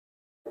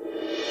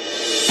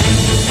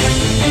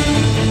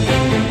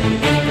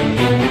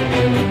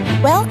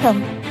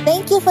Welcome.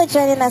 Thank you for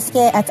joining us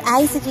here at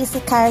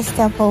ICGC Charis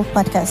Temple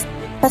podcast.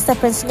 Pastor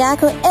Prince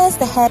Nyako is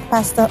the head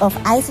pastor of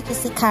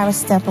ICGC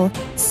Charis Temple,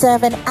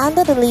 serving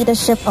under the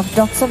leadership of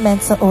Dr.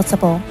 Mensa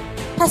Otabil.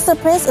 Pastor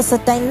Prince is a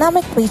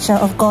dynamic preacher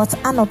of God's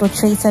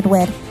unadulterated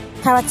word,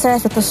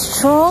 characterized with a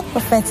strong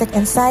prophetic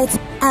insight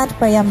and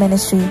prayer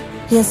ministry.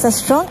 He is a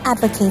strong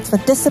advocate for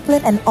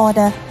discipline and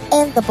order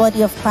in the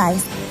body of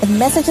Christ, with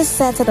messages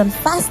centered on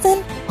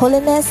fasting,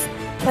 holiness,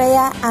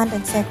 prayer, and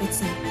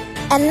integrity.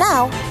 And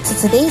now, to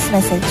today's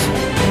message.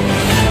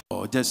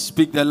 Just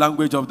speak the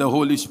language of the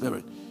Holy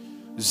Spirit.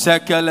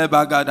 Zekele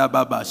bagada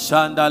baba,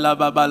 shandala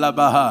baba la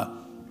baha.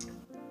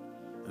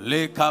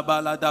 Le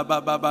kabala da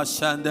baba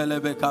shandele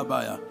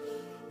bekabaya.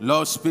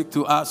 Lord, speak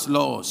to us,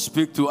 Lord.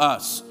 Speak to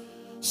us.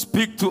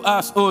 Speak to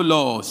us, O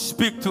Lord.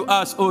 Speak to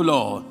us, O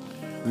Lord.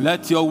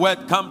 Let your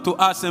word come to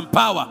us in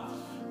power.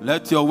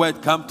 Let your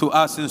word come to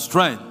us in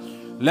strength.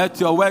 Let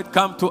your word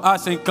come to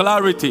us in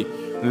clarity.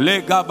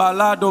 Le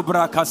gabalado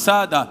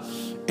brakasada.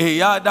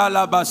 Eyada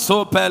la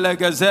baso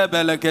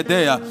pelegezebe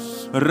legedea.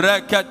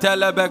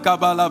 Reketele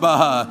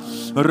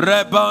bekabalabaha.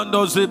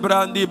 Rebando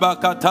zibrandi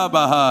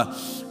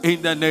bakatabaha.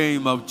 In the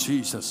name of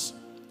Jesus.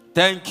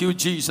 Thank you,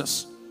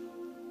 Jesus,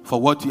 for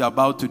what you are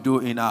about to do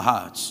in our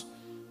hearts.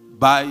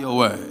 By your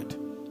word.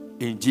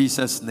 In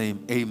Jesus'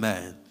 name,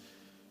 amen.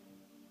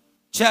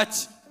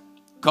 Church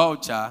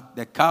culture,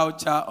 the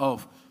culture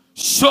of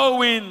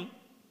showing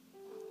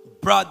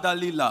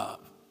brotherly love.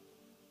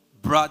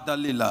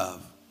 Brotherly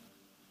love.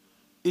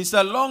 It's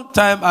a long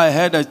time I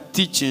heard a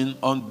teaching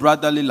on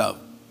brotherly love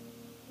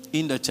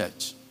in the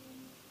church.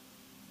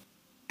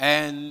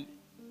 And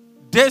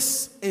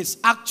this is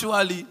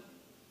actually,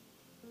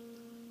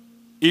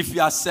 if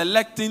you are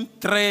selecting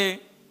 3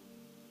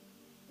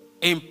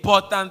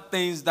 important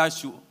things that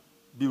should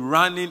be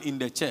running in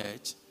the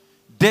church,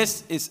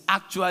 this is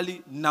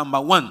actually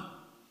number 1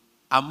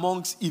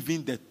 amongst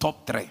even the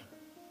top 3.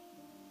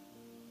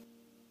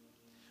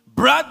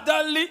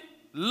 Brotherly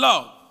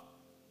love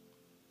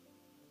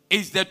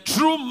is the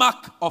true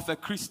mark of a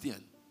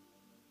Christian.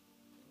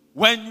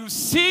 When you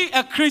see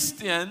a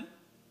Christian,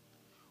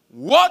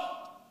 what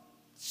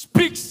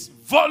speaks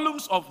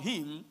volumes of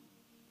him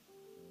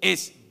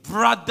is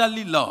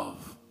brotherly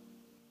love.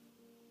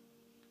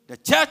 The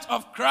Church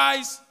of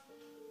Christ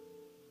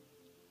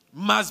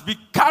must be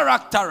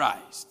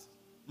characterized,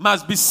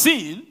 must be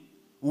seen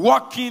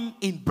walking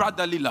in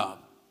brotherly love.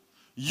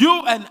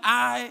 You and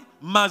I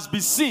must be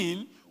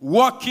seen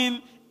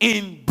walking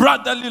in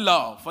brotherly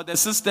love. For the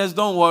sisters,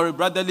 don't worry,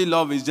 brotherly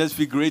love is just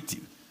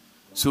figurative.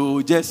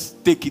 So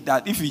just take it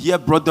that if you hear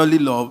brotherly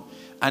love,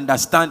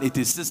 understand it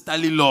is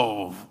sisterly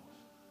love.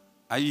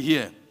 Are you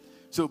here?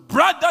 So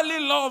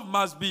brotherly love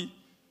must be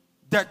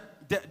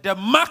the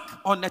mark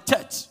on a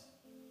church.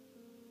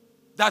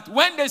 That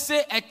when they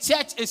say a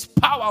church is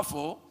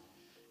powerful,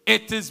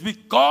 it is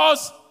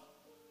because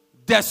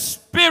the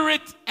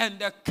spirit and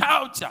the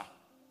culture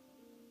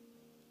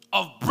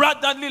of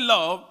brotherly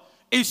love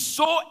is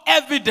so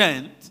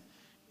evident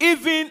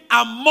even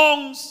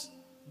amongst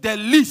the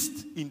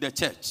least in the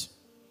church.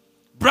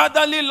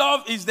 Brotherly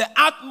love is the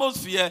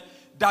atmosphere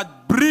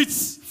that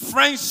breeds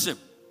friendship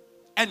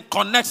and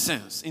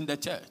connections in the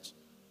church.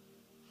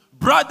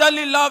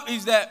 Brotherly love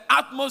is the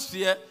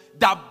atmosphere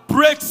that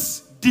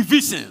breaks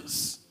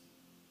divisions.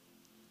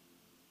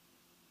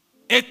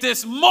 It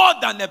is more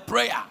than a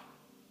prayer.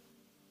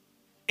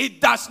 It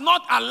does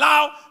not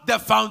allow the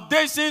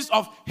foundations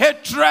of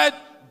hatred,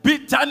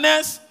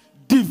 bitterness,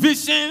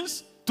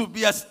 divisions to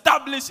be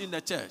established in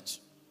the church.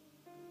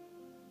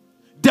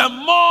 The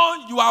more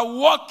you are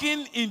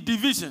walking in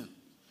division,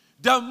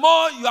 the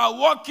more you are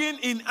walking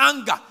in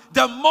anger,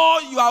 the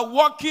more you are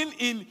walking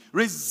in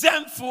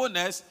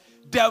resentfulness,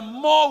 the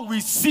more we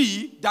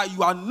see that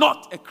you are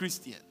not a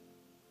Christian.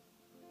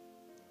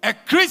 A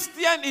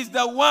Christian is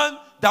the one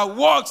that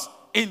walks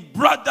in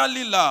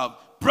brotherly love.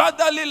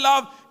 Brotherly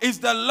love is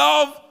the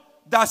love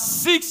that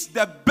seeks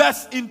the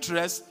best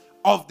interest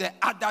of the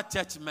other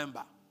church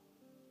member.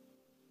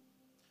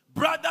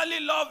 Brotherly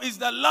love is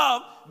the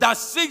love that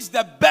seeks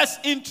the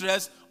best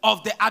interest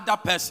of the other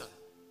person.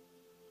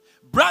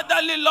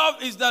 Brotherly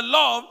love is the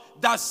love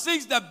that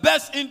seeks the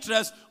best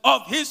interest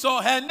of his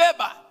or her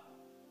neighbor.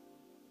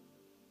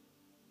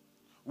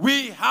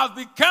 We have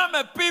become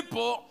a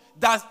people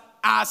that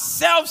are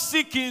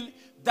self-seeking,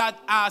 that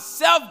are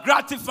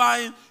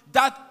self-gratifying,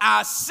 that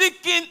are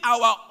seeking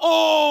our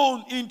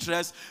own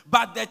interests.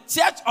 But the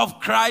Church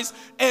of Christ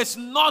is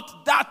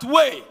not that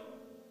way.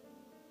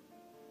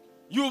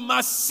 You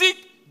must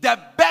seek the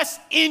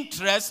best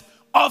interest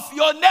of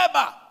your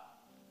neighbor,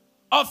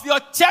 of your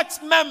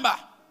church member.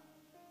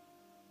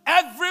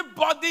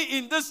 Everybody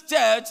in this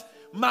church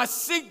must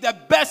seek the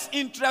best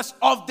interest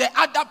of the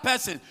other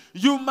person.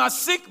 You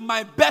must seek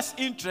my best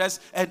interest,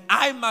 and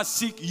I must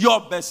seek your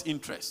best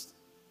interest.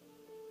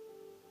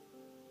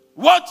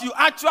 What you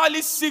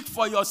actually seek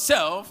for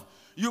yourself,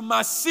 you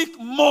must seek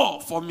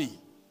more for me.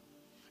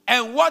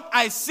 And what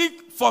I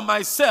seek for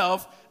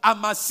myself, I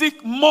must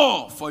seek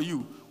more for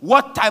you.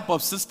 What type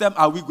of system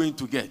are we going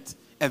to get?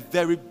 A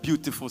very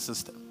beautiful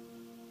system.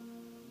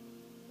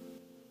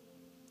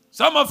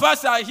 Some of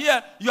us are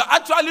here, you are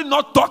actually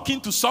not talking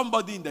to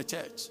somebody in the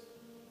church.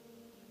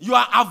 You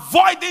are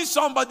avoiding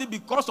somebody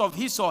because of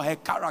his or her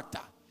character.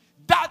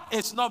 That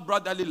is not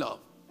brotherly love.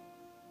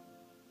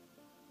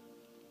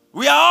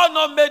 We are all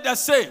not made the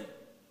same.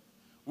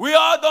 We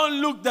all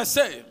don't look the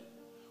same.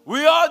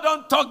 We all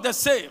don't talk the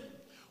same.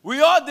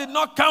 We all did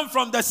not come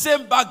from the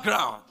same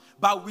background.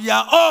 But we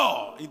are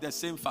all in the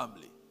same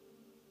family.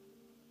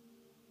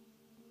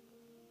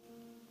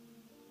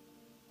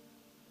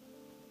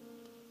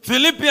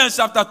 Philippians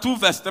chapter 2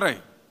 verse 3.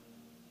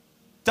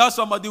 Tell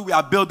somebody we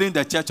are building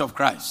the church of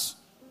Christ.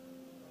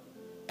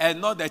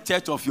 And not the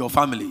church of your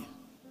family.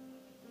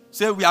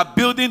 Say we are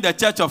building the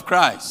church of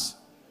Christ.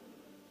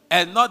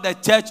 And not the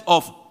church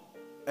of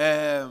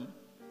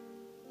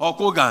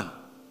Hokogan.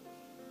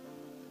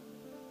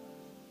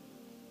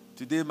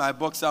 Today my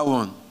boxer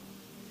won.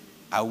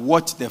 I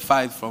watched the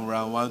fight from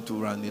round 1 to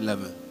round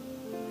 11.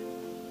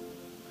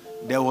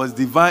 There was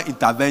divine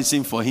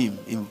intervention for him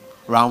in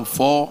round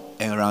 4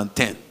 and round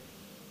 10.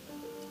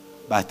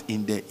 But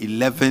in the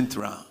 11th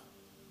round,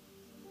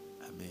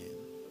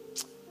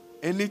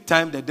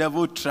 anytime the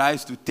devil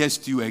tries to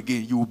test you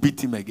again, you will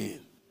beat him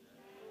again.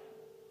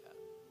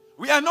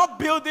 We are not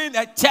building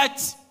a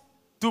church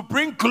to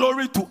bring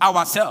glory to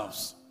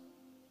ourselves.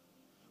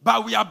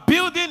 But we are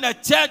building a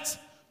church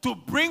to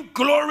bring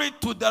glory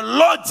to the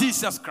Lord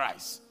Jesus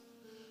Christ.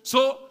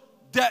 So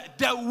the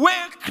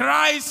way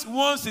Christ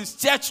wants his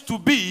church to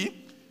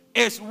be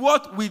is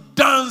what we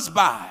dance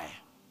by.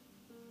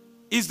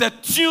 Is the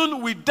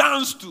tune we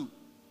dance to.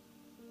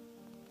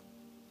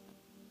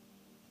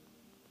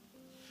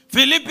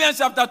 Philippians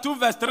chapter 2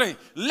 verse 3.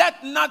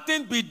 Let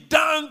nothing be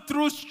done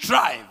through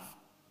strife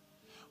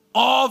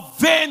or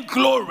vain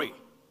glory,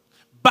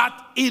 but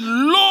in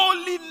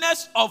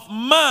lowliness of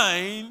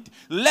mind,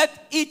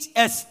 let each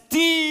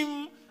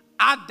esteem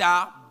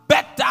other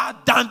better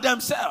than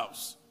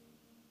themselves.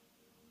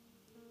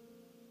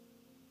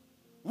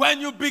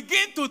 When you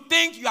begin to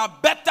think you are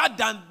better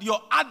than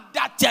your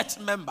other church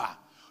member,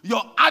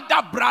 your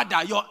other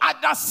brother, your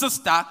other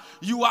sister,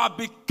 you are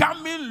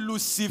becoming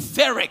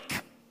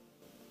Luciferic.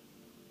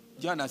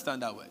 Do you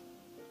understand that word?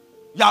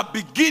 You are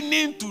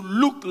beginning to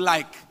look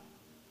like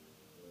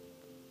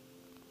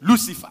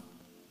Lucifer.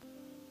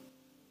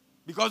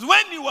 Because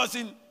when he was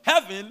in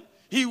heaven,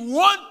 he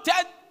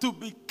wanted to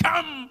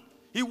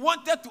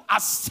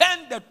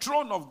ascend the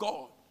throne of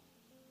God.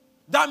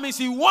 That means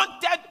he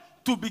wanted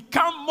to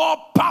become more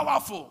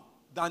powerful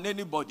than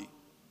anybody.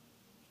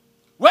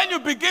 When you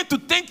begin to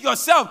think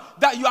yourself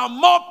that you are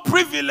more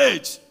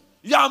privileged,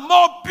 you are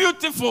more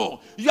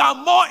beautiful, you are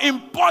more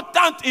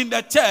important in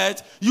the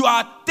church, you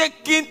are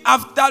taking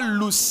after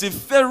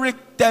Luciferic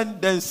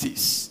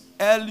tendencies.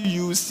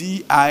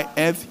 Luciferic.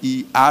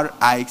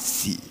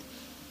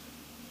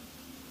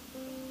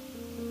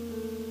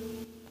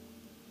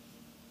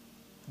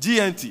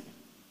 GNT.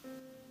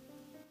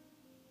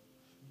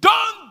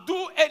 Don't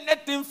do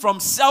anything from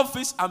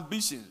selfish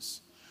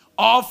ambitions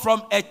or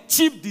from a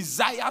cheap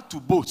desire to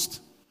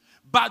boast,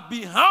 but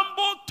be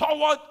humble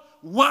toward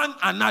one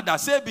another.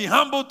 Say, be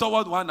humble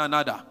toward one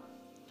another.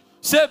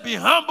 Say, be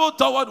humble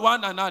toward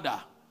one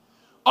another.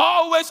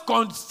 Always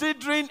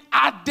considering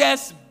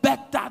others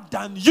better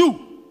than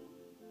you.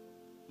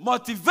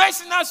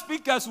 Motivational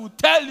speakers will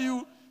tell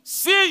you,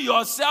 see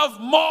yourself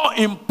more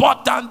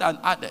important than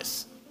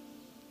others.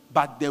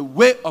 But the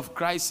way of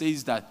Christ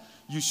says that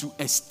you should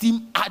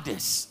esteem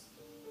others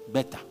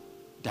better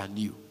than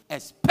you,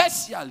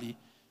 especially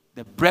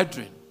the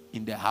brethren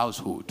in the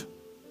household.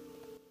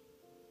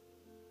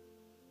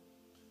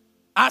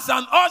 As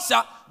an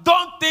usher,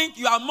 don't think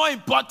you are more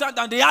important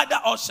than the other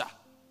usher.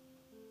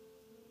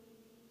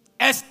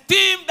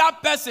 Esteem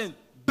that person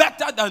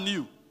better than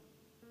you.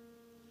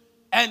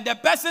 And the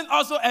person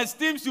also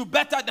esteems you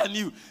better than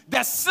you.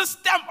 The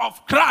system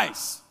of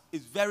Christ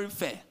is very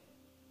fair.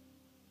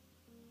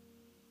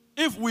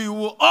 If we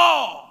will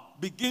all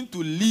begin to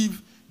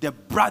live the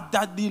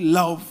brotherly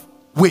love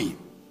way,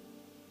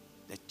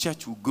 the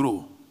church will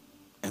grow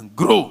and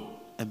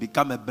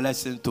become a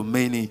blessing to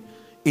many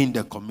in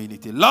the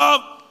community.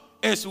 Love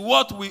is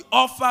what we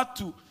offer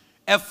to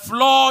a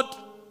flawed,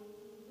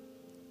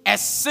 a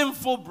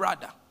sinful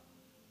brother.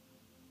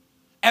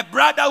 A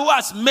brother who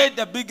has made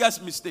the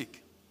biggest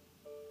mistake.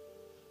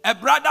 A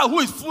brother who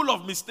is full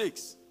of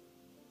mistakes.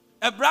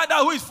 A brother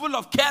who is full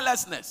of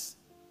carelessness.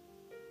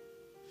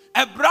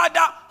 A brother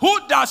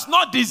who does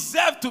not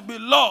deserve to be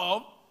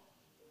loved.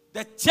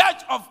 The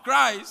church of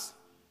Christ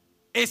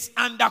is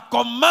under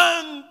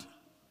command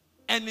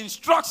and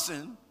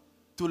instruction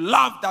to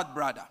love that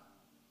brother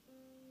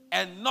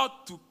and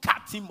not to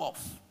cut him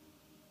off.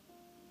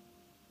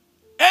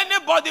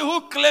 Anybody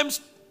who claims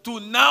to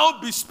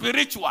now be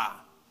spiritual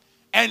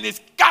and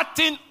is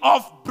cutting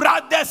off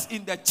brothers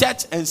in the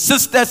church and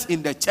sisters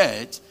in the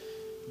church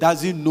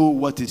doesn't know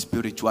what is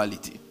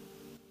spirituality.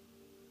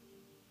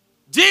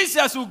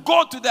 Jesus will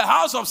go to the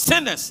house of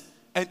sinners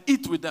and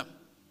eat with them.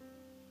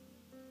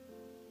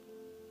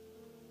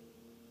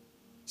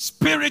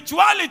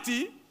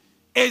 Spirituality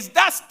is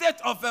that state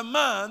of a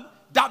man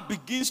that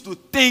begins to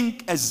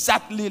think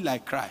exactly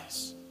like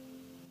Christ.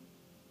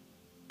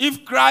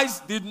 If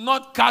Christ did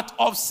not cut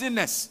off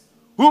sinners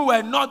who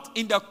were not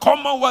in the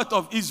commonwealth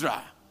of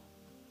Israel,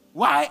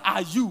 why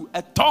are you,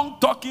 a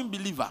tongue-talking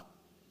believer,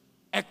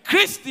 a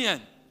Christian,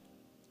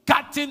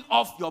 cutting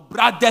off your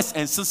brothers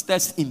and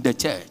sisters in the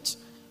church?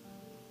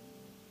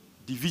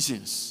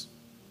 Divisions.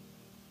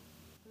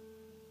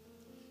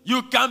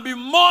 You can be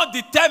more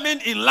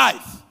determined in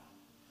life.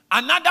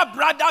 Another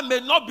brother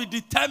may not be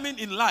determined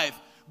in life,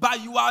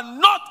 but you are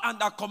not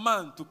under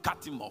command to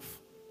cut him off.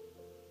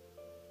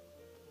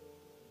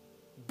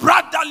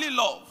 Brotherly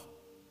love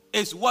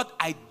is what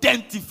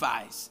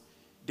identifies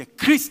the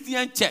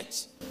Christian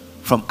church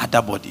from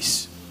other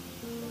bodies.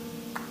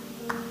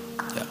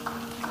 Yeah.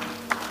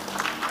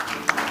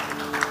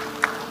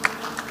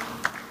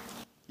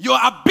 Your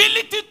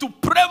ability to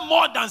pray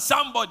more than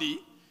somebody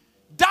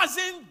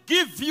doesn't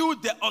give you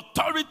the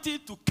authority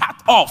to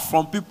cut off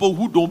from people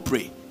who don't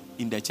pray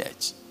in the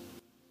church.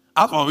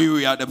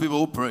 We are the people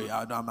who pray.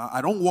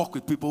 I don't walk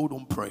with people who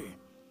don't pray.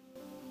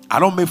 I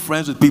don't make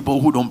friends with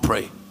people who don't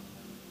pray.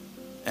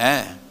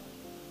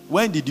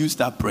 When did you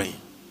start praying?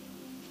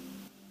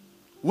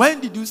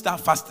 When did you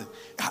start fasting?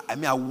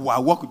 I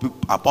work with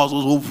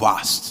apostles who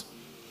fast.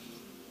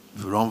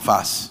 If you don't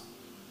fast,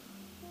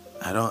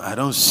 I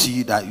don't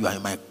see that you are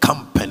in my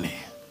company.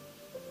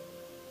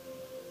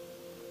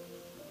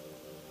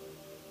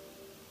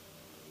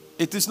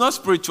 It is not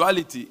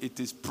spirituality,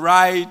 it is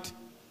pride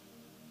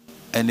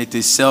and it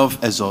is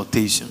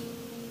self-exaltation.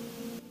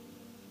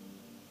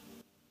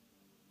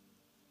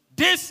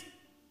 This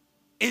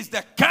is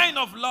the kind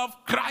of love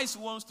Christ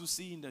wants to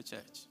see in the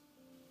church.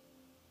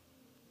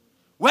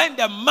 When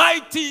the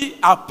mighty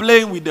are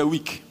playing with the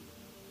weak.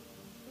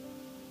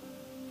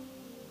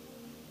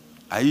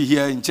 Are you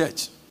here in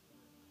church?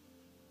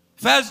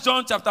 1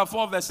 John chapter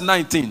 4 verse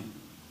 19.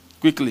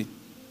 Quickly.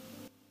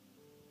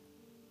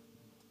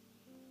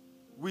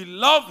 We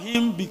love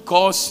him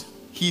because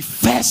he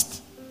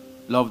first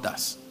loved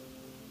us.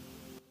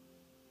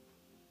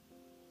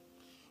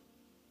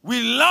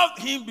 We love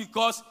him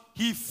because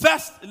he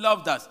first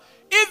loved us.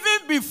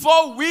 Even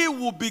before we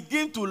will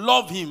begin to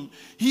love him,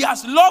 he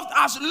has loved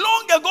us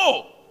long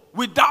ago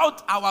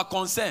without our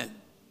consent.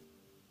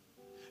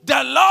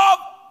 The love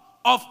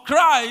of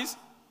Christ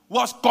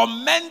was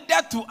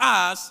commended to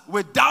us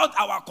without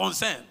our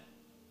consent.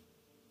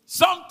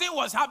 Something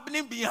was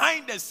happening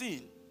behind the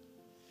scene.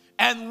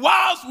 And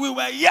whilst we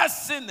were yet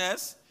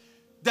sinners,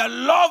 the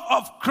love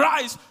of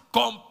Christ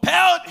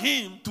compelled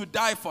him to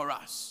die for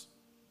us.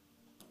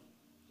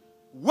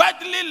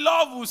 Worldly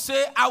love will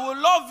say, I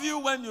will love you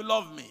when you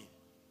love me.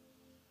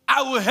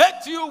 I will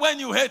hate you when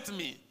you hate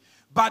me.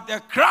 But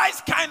the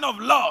Christ kind of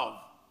love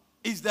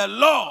is the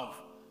love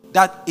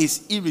that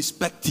is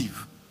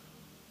irrespective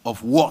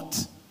of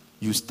what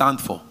you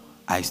stand for.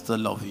 I still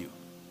love you.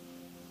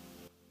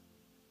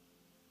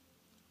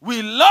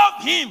 We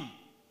love him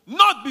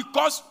not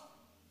because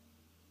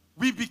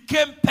we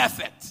became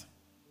perfect.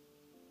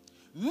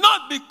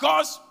 Not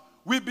because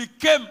we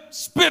became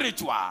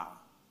spiritual.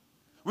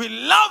 We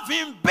love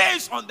him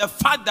based on the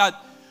fact that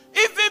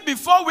even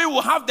before we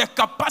will have the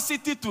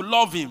capacity to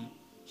love him,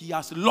 he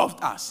has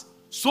loved us.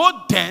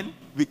 So then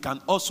we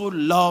can also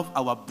love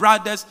our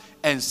brothers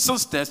and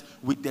sisters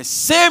with the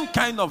same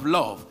kind of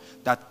love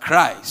that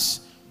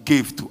Christ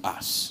gave to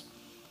us.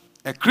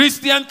 A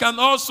Christian can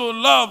also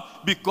love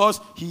because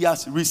he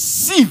has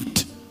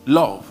received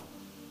love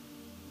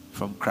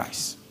from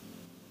Christ.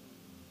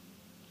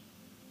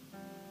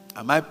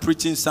 Am I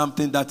preaching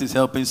something that is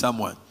helping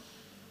someone?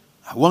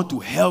 I want to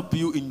help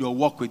you in your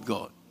walk with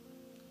God.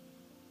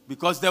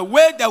 Because the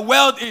way the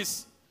world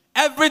is,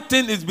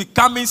 everything is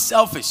becoming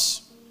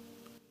selfish.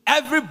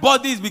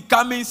 Everybody is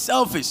becoming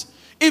selfish.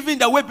 Even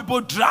the way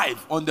people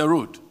drive on the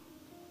road.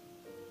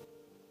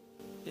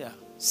 Yeah.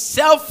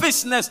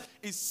 Selfishness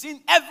is seen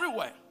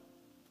everywhere.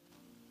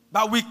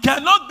 But we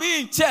cannot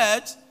be in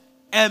church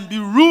and be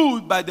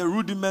ruled by the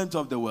rudiments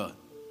of the world.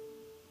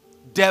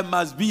 There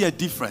must be a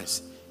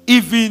difference,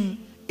 even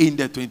in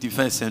the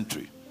 21st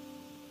century.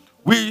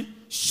 We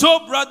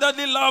show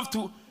brotherly love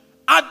to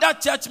other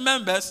church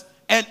members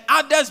and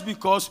others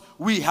because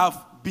we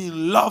have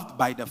been loved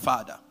by the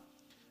Father.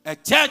 A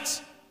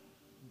church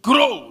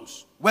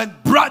grows when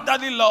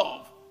brotherly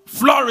love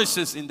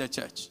flourishes in the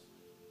church.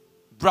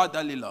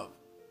 Brotherly love.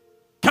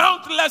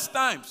 Countless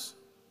times,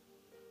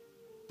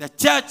 the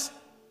church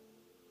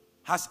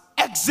has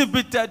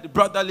exhibited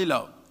brotherly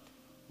love.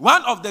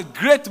 One of the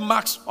great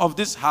marks of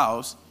this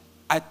house,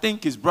 I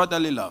think, is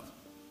brotherly love.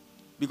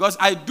 Because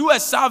I do a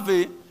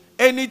survey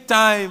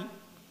anytime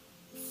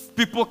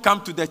people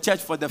come to the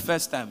church for the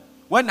first time.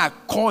 When I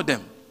call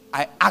them,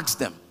 I ask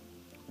them,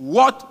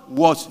 what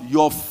was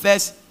your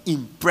first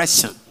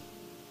impression?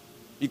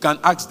 You can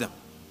ask them.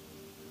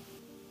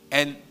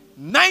 And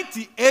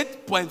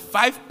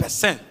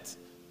 98.5%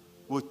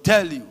 will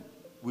tell you,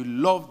 we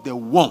love the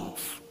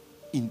warmth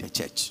in the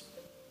church.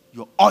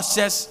 Your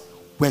ushers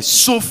were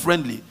so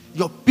friendly.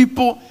 Your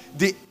people,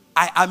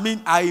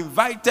 I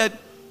invited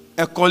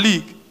a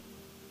colleague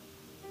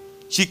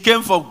She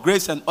came for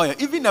Grace and Oil,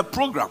 even a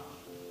program.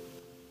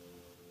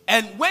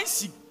 And when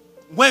she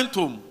went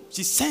home,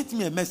 she sent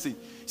me a message.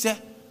 She said,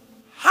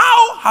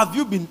 how have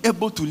you been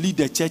able to lead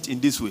the church in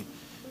this way?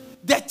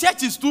 The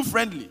church is too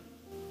friendly.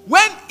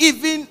 When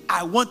even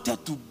I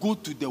wanted to go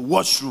to the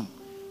washroom,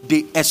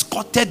 they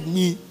escorted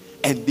me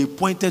and they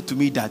pointed to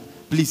me that,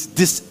 please,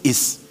 this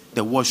is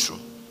the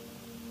washroom.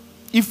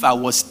 If I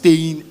was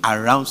staying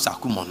around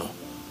Sakumono,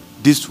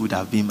 this would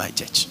have been my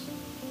church.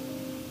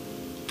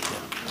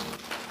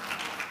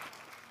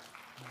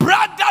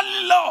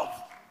 Brotherly love.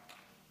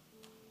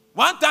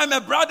 One time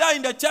a brother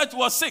in the church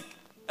was sick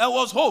and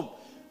was home.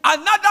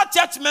 Another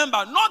church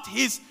member, not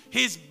his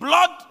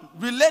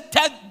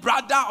blood-related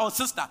brother or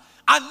sister,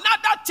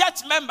 another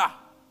church member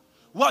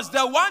was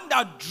the one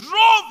that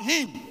drove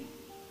him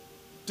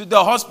to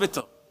the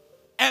hospital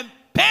and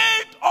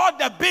paid all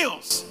the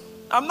bills.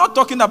 I'm not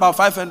talking about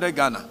 500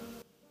 Ghana.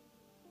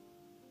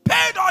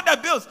 Paid all the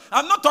bills.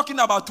 I'm not talking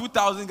about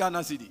 2,000 Ghana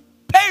cedi.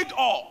 Paid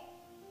all.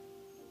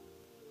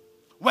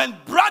 When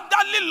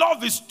brotherly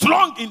love is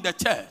strong in the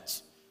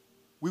church,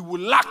 we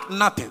will lack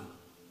nothing.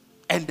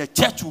 And the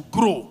church will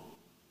grow.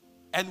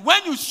 And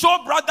when you show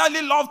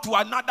brotherly love to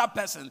another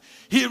person,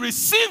 he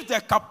receives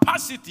the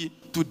capacity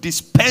to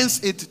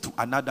dispense it to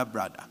another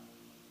brother.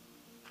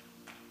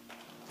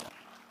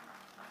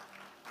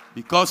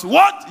 Because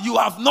what you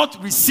have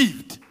not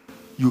received,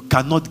 you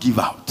cannot give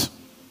out.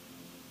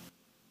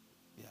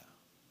 Yeah.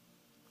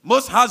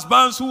 Most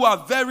husbands who are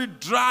very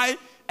dry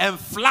and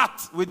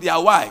flat with their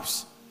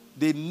wives,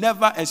 they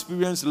never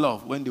experienced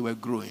love when they were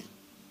growing.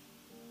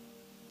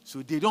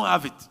 So they don't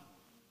have it.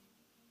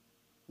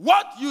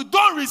 What you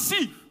don't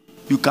receive,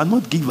 you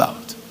cannot give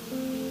out.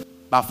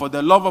 But for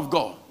the love of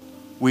God,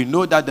 we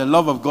know that the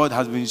love of God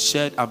has been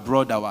shed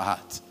abroad our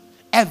hearts.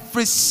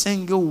 Every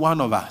single one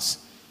of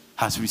us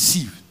has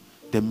received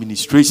the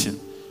ministration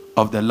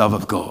of the love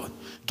of God.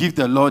 Give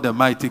the Lord a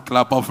mighty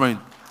clap offering.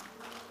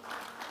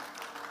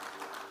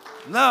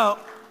 Now,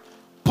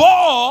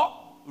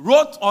 Paul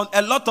wrote on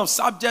a lot of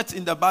subjects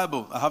in the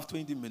Bible. I have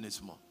 20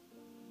 minutes more.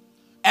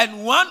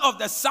 And one of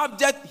the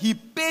subjects he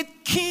paid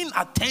keen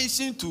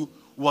attention to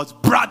was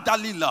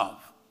brotherly love.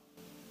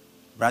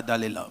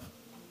 Brotherly love.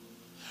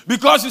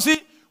 Because you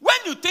see, when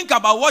you think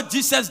about what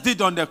Jesus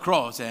did on the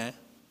cross,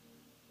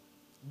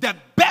 the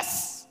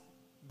best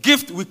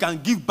gift we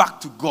can give back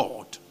to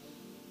God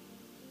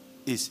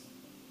is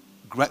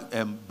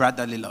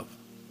brotherly love.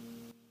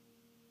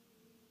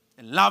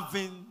 And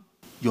loving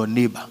your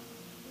neighbor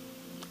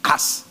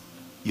as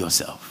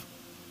yourself.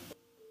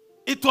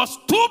 It was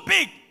too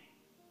big.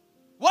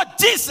 What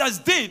Jesus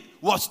did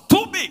was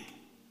too big.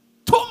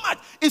 Too much.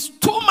 It's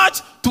too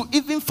much to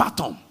even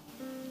fathom.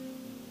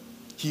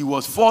 He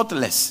was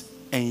faultless,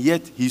 and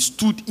yet he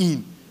stood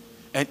in.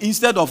 And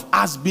instead of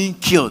us being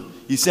killed,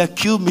 he said,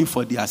 kill me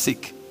for their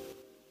sake.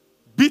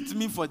 Beat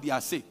me for their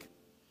sake.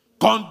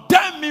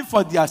 Condemn me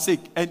for their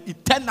sake. And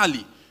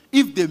eternally,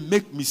 if they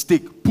make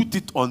mistake, put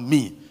it on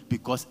me,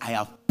 because I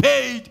have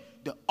paid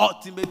the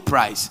ultimate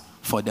price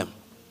for them.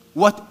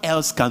 What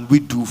else can we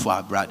do for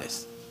our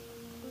brothers?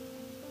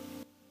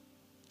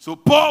 So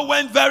Paul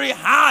went very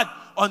hard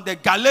on the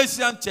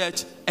Galatian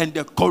church and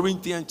the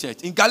Corinthian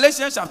church. In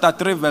Galatians chapter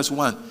 3 verse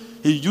 1,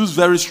 he used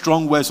very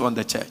strong words on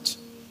the church.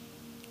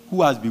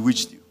 Who has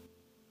bewitched you?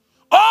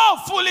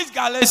 Oh, foolish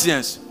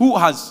Galatians, who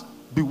has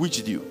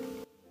bewitched you?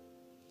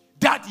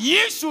 That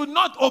ye should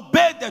not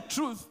obey the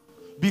truth,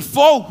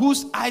 before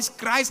whose eyes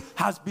Christ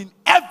has been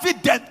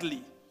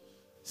evidently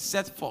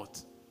set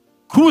forth,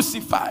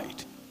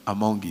 crucified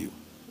among you.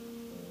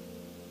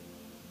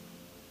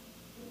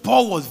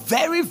 Paul was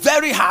very,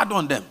 very hard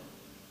on them.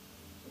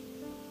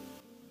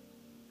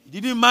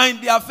 He didn't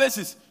mind their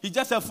faces. He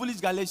just said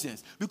foolish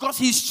Galatians. Because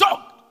he's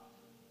shocked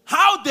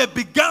how they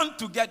began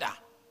together.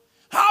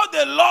 How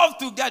they loved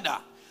together.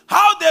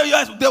 How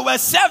they were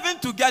serving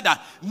together.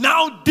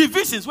 Now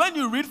divisions. When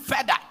you read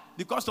further,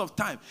 because of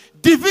time,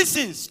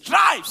 divisions,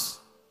 strifes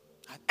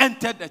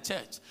entered the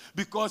church.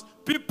 Because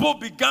people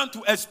began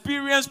to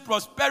experience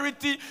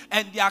prosperity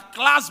and their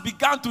class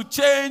began to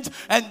change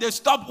and they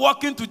stopped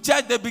walking to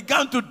church. They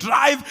began to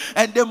drive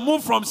and they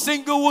moved from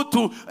singlehood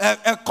to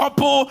a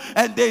couple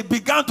and they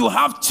began to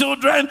have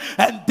children.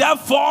 And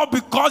therefore,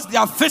 because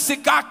their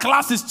physical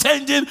class is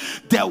changing,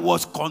 there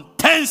was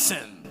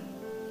contention.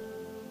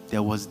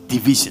 There was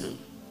division.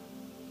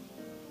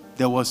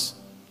 There was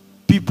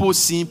people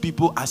seeing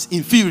people as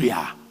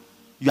inferior.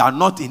 You are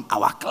not in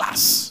our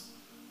class.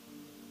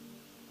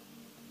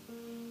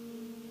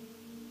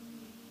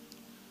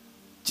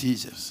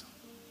 Jesus.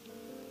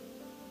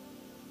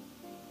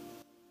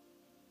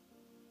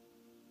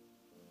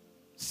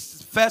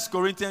 First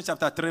Corinthians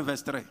chapter 3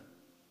 verse 3.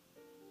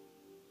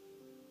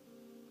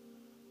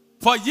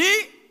 For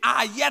ye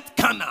are yet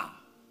carnal.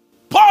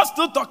 Paul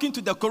still talking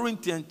to the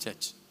Corinthian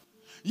church.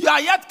 You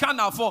are yet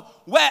carnal, for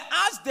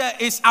whereas there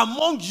is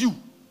among you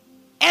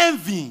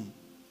envy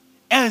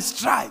and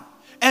strife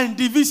and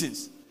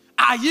divisions,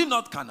 are ye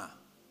not carnal?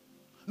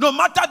 No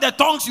matter the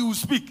tongues you will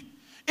speak,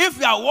 if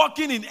you are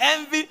walking in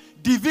envy,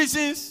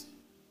 divisions,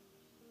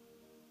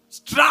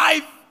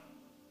 strife,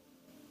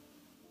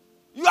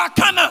 You are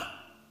carnal.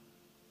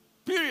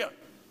 Period.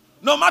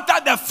 No matter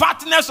the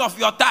fatness of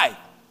your tithe.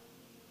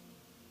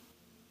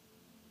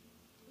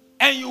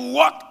 And you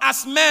walk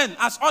as men,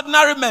 as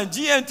ordinary men.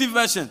 GNT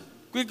version.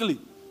 Quickly.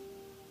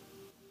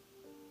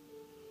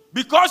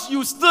 Because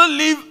you still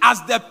live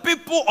as the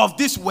people of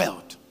this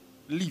world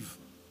live.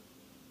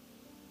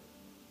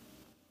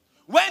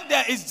 When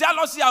there is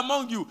jealousy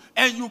among you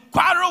and you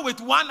quarrel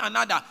with one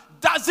another,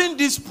 doesn't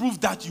this prove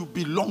that you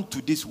belong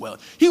to this world?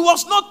 He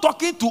was not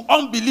talking to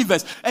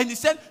unbelievers. And he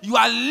said, you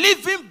are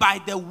living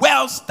by the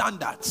world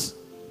standards.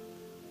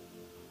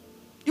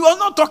 He was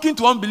not talking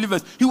to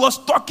unbelievers. He was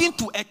talking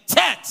to a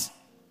church.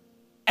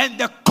 And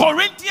the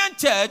Corinthian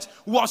church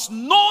was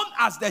known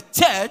as the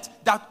church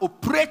that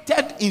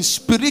operated in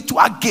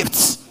spiritual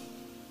gifts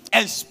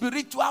and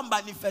spiritual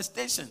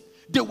manifestation.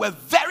 They were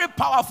very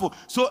powerful.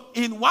 So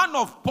in one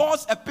of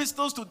Paul's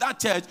epistles to that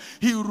church,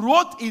 he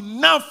wrote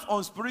enough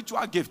on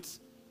spiritual gifts.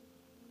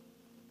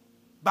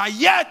 But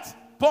yet,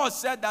 Paul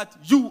said that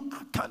you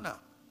are carnal.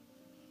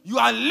 You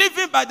are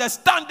living by the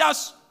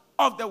standards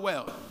of the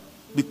world.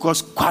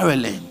 Because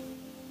quarreling,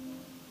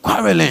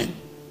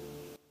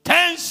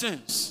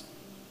 tensions,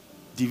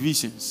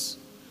 divisions.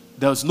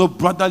 There's no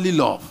brotherly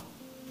love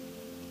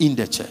in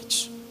the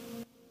church.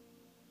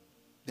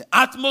 The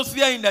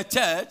atmosphere in the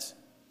church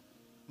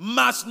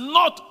must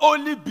not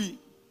only be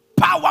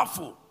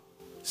powerful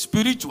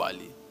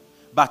spiritually,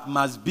 but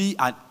must be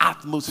an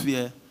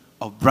atmosphere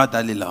of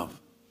brotherly love.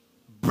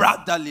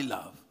 Brotherly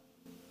love.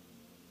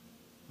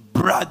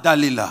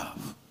 Brotherly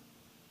love.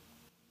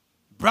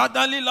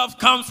 Brotherly love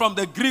comes from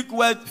the Greek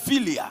word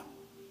philia,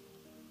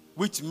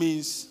 which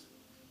means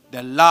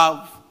the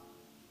love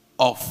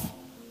of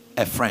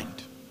a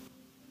friend.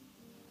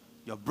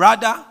 Your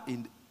brother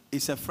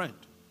is a friend.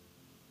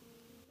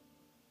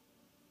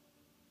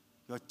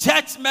 Your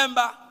church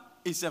member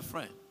is a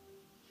friend.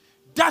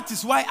 That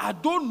is why I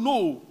don't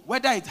know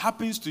whether it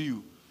happens to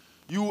you.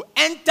 You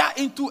enter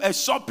into a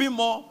shopping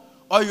mall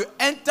or you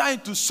enter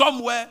into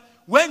somewhere,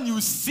 when you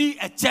see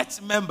a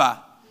church member,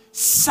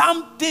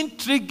 something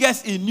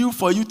triggers in you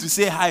for you to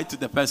say hi to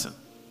the person.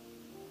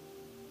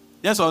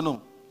 Yes or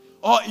no?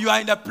 Or you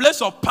are in a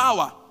place of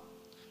power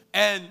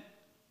and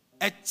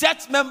a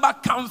church member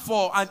comes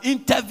for an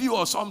interview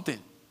or something.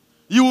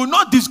 You will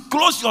not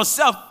disclose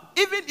yourself.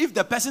 Even if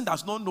the person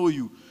does not know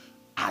you,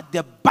 at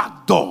the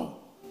back door,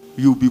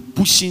 you'll be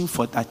pushing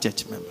for that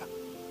church member.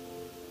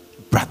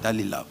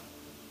 Brotherly love.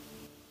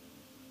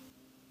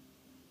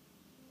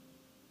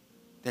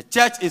 The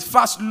church is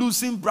fast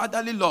losing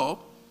brotherly love,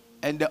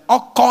 and the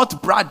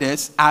occult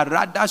brothers are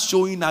rather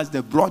showing us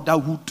the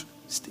brotherhood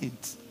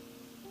stains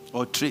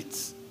or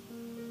traits.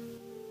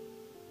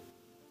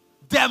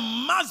 There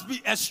must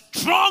be a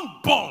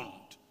strong bond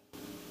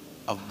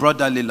of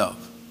brotherly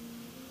love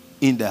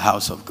in the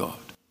house of God.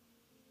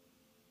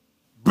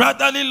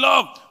 Brotherly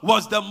love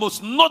was the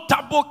most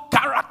notable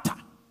character.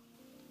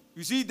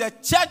 You see, the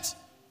church,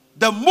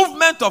 the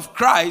movement of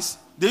Christ,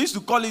 they used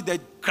to call it the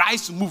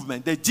Christ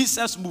movement, the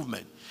Jesus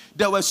movement.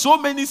 There were so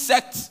many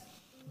sects,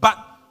 but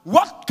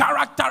what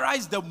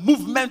characterized the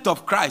movement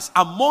of Christ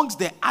amongst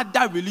the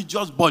other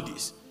religious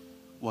bodies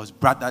was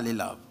brotherly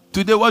love.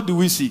 Today, what do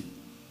we see?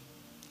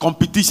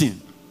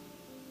 Competition.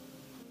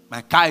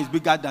 My car is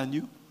bigger than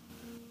you.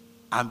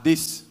 I'm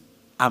this,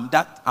 I'm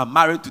that, I'm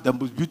married to the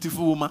most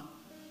beautiful woman.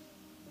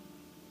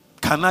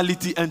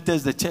 Carnality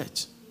enters the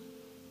church.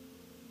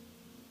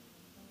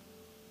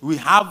 We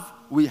don't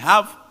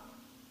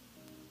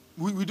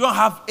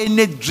have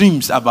any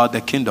dreams about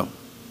the kingdom.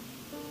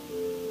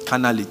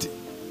 Carnality.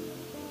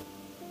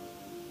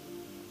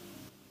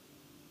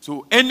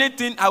 So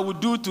anything I would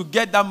do to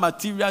get that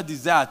material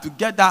desire, to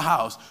get that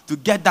house, to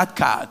get that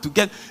car,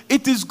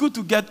 it is good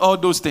to get all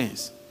those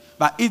things,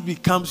 but it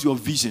becomes your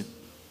vision.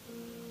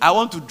 I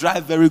want to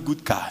drive very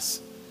good cars,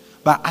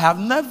 but I have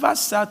never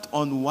sat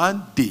on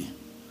one day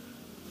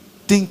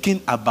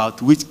thinking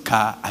about which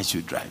car I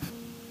should drive.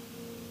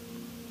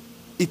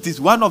 It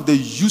is one of the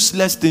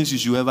useless things you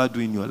should ever do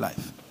in your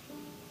life.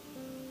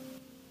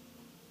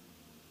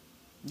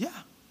 Yeah.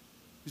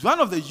 It's one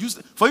of the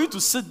useless, for you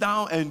to sit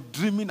down and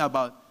dreaming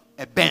about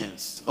a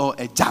Benz or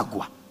a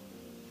Jaguar.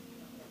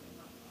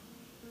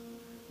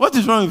 What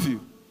is wrong with you?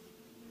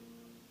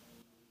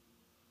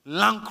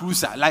 Land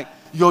Cruiser, like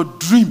your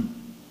dream.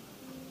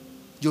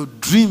 Your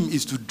dream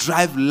is to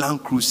drive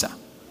Land Cruiser.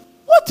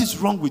 What is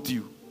wrong with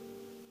you?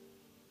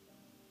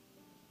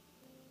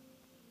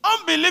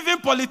 Unbelieving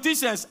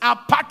politicians are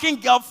packing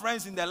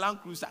girlfriends in the Land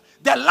Cruiser.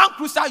 The Land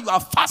Cruiser you are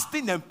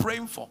fasting and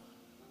praying for.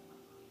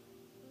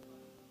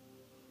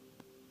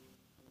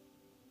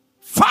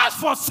 Fast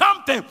for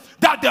something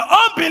that the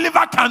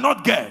unbeliever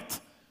cannot get.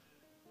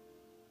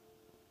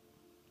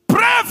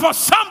 Pray for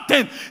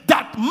something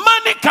that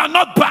money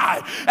cannot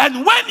buy.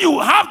 And when you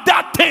have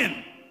that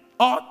thing,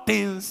 all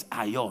things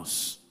are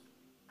yours.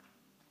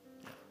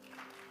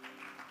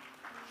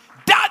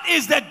 That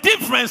is the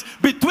difference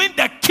between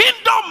the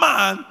kingdom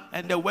man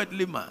and the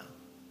worldly man.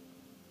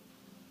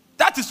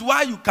 That is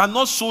why you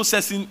cannot sow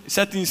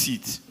certain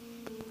seeds.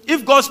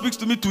 If God speaks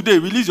to me today,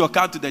 release your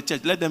car to the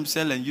church, let them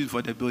sell and use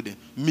for the building.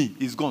 Me,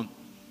 it's gone.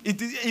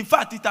 In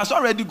fact, it has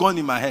already gone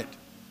in my head.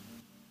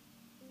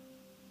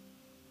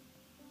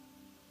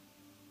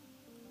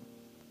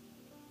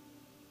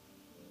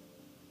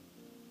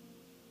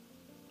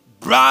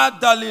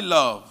 Brotherly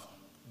love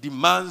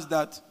demands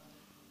that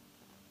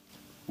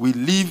we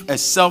live a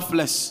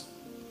selfless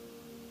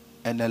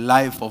and a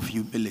life of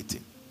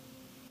humility.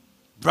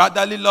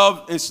 Brotherly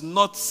love is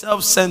not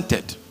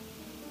self-centered.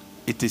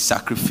 It is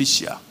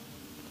sacrificial.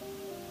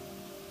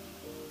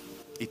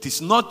 It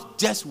is not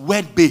just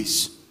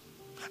word-based.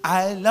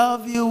 I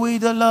love you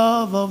with the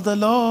love of the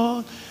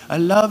Lord. I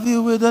love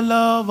you with the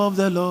love of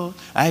the Lord.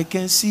 I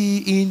can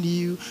see in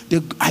you.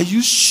 Are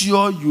you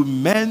sure you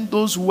meant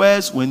those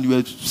words when you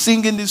were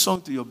singing this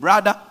song to your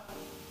brother?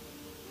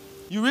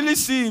 You really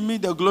see in me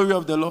the glory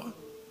of the Lord?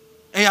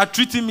 And you are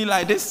treating me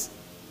like this?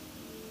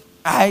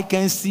 I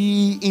can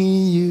see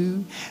in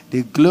you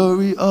the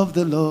glory of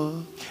the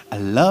Lord. I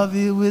love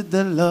you with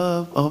the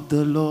love of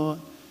the Lord.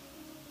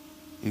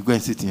 You go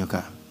and sit in your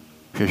car.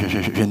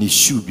 And it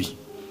should be.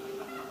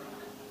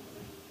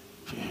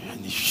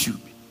 And it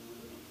should be.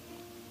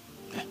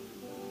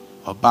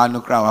 Oba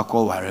no cry, I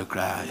call worry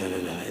cry.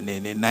 And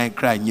then I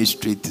cry and you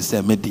straight to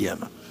say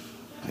medium.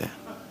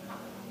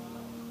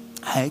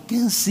 I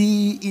can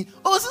see it.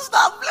 Oh, sister,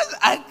 bless.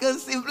 I can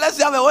see. Bless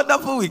you. Have a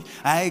wonderful week.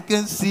 I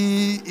can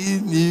see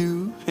in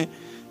you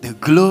the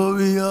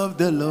glory of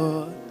the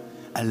Lord.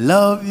 I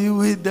love you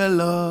with the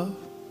love.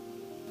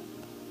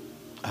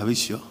 Are we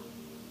sure?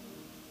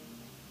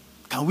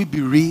 Can we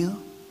be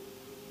real?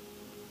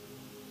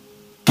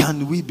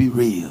 Can we be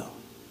real?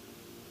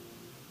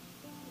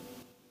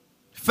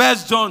 1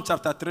 John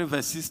chapter 3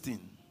 verse 16.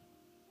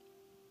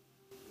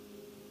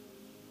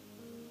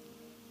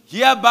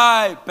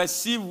 Hereby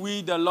perceive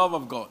we the love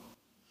of God,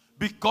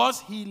 because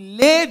he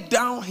laid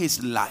down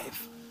his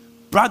life.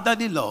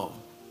 Brotherly love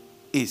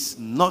is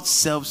not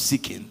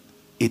self-seeking,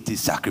 it is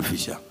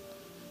sacrificial.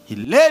 He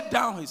laid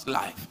down his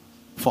life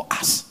for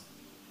us,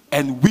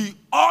 and we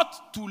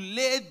ought to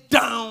lay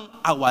down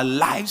our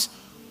lives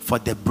for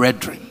the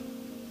brethren.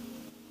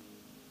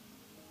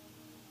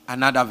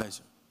 Another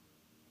version.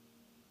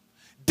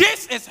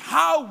 This is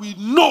how we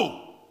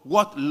know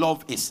what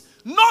love is.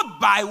 Not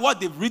by what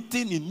they've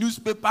written in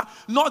newspaper,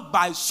 not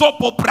by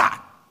soap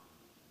opera.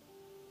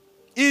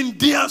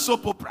 Indian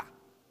soap opera.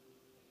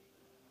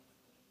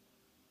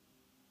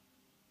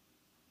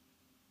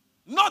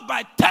 Not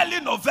by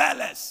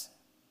telenovelas.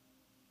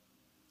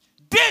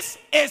 This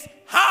is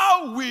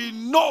how we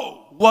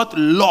know what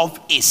love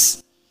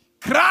is.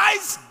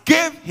 Christ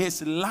gave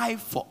his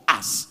life for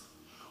us.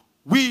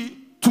 We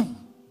too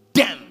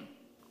then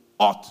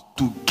ought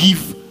to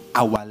give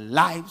our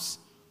lives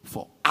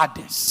for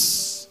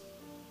others.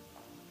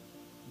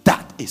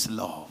 That is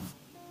love.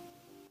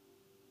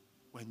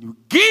 When you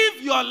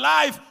give your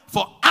life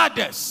for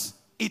others,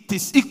 it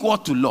is equal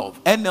to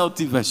love.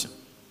 NLT version.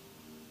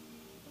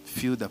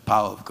 Feel the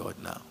power of God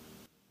now.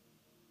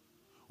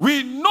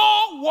 We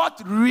know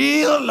what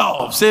real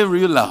love. Say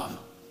real love.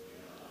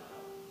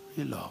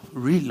 Real love.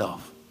 Real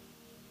love.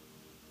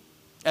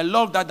 A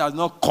love that does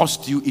not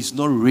cost you is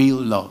not real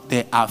love.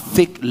 There are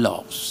fake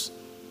loves.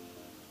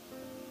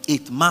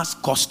 It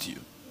must cost you.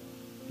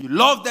 You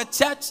love the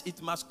church,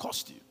 it must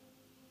cost you.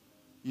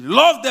 You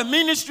love the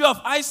ministry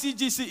of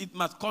ICGC, it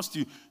must cost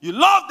you. You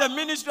love the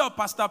ministry of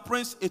Pastor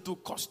Prince, it will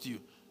cost you.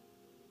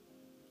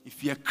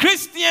 If you're a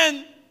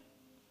Christian,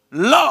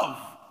 love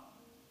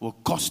will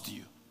cost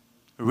you.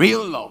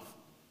 Real love.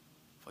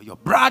 For your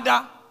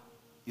brother,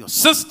 your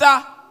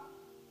sister,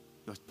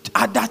 your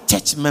other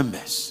church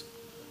members.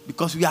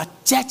 Because we are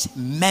church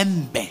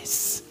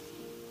members.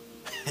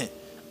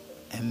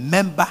 A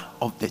member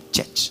of the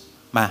church.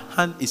 My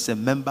hand is a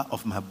member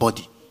of my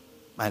body.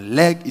 My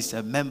leg is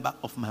a member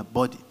of my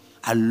body.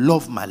 I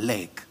love my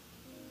leg.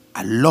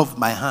 I love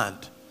my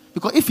hand.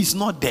 Because if it's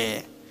not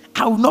there,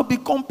 I will not be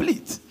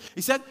complete.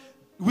 He said,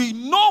 we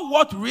know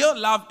what real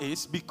love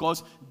is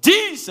because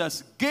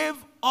Jesus gave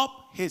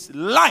up his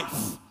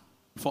life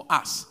for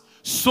us.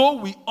 So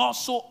we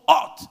also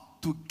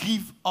ought to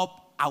give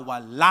up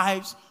our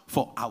lives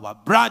for our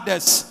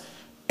brothers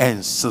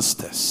and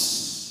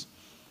sisters.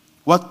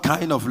 What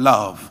kind of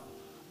love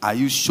are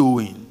you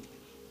showing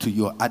to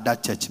your other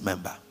church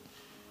member?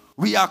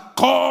 We are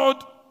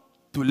called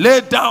to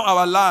lay down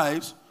our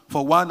lives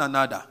for one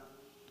another.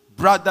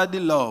 Brotherly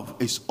love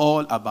is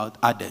all about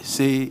others.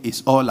 Say,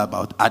 it's all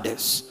about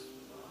others.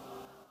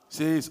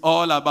 Say, it's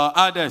all about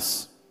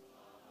others.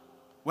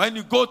 When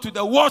you go to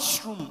the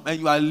washroom and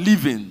you are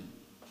leaving,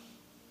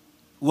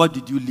 what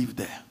did you leave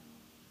there?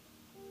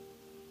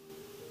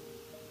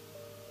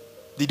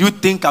 Did you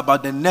think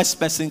about the next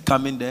person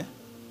coming there?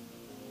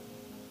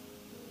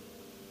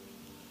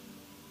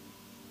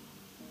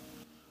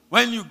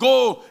 When you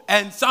go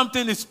and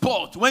something is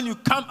spoiled, when you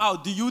come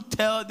out, do you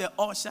tell the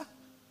usher?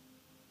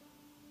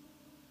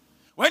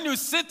 When you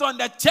sit on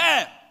the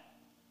chair,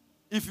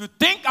 if you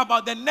think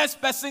about the next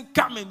person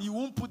coming, you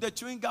won't put the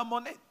chewing gum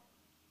on it.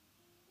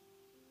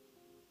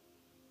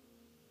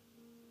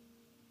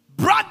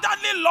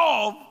 Brotherly Brotherly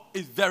love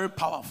is very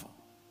powerful.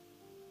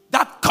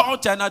 That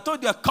culture, and I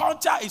told you, a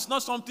culture is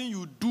not something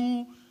you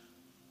do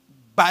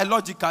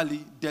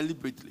biologically,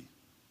 deliberately.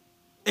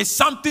 It's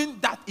something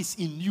that is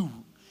in you.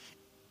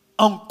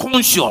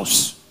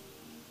 Unconscious.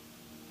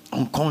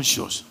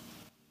 Unconscious.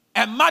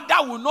 A mother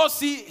will not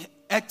see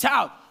a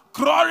child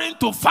crawling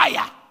to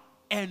fire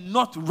and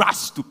not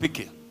rush to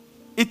pick it.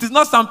 It is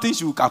not something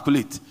she will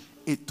calculate.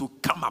 It will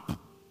come up.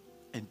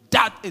 And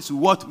that is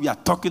what we are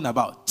talking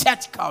about.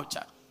 Church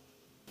culture.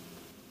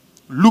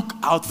 Look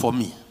out for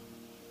me.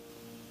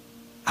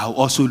 I'll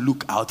also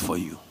look out for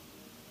you.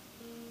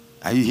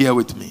 Are you here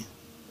with me?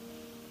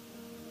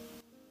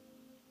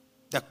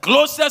 The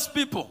closest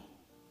people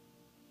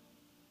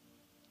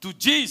to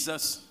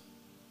Jesus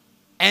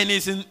and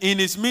is in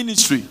his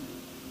ministry,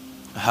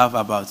 I have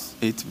about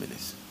 8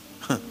 minutes.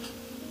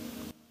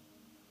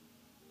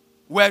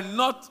 Were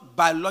not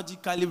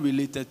biologically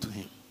related to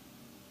him.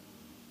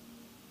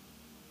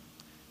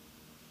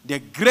 The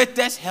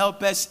greatest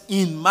helpers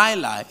in my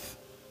life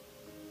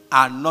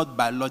are not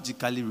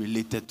biologically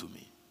related to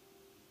me.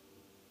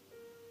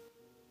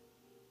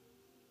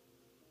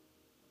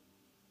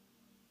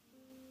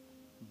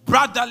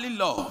 Brotherly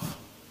love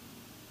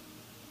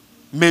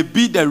may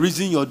be the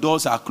reason your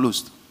doors are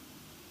closed.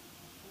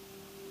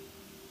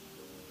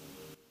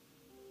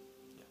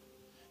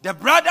 The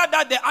brother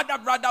that the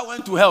other brother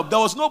went to help, there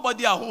was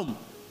nobody at home.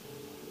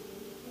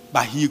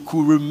 But he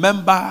could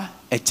remember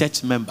a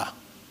church member.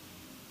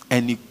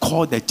 And he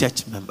called the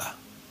church member.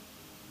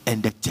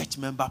 And the church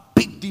member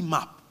picked him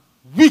up.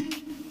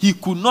 Weak. He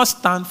could not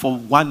stand for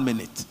 1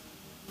 minute.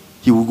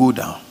 He will go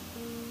down.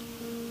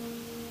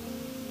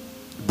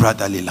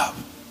 Brotherly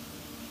love.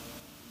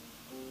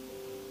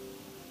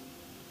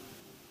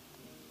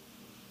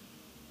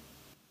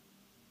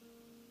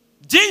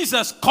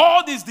 Jesus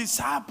called his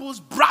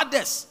disciples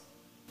brothers.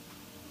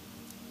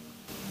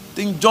 I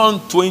think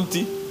John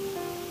 20,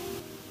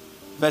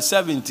 verse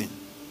 17.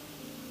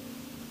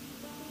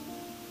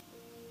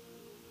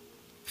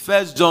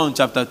 1 John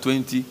chapter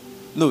 20.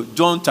 No,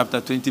 John chapter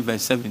 20,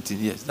 verse 17.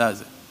 Yes,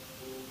 that's it.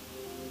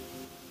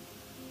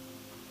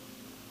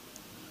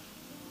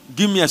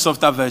 Give me a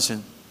softer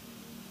version.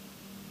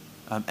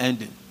 I'm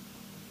ending.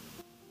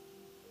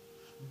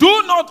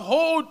 Do not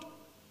hold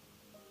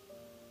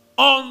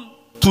on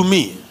to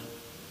me,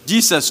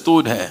 Jesus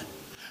told her,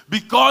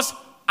 because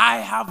I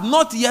have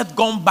not yet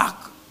gone back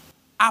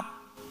up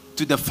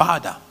to the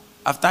Father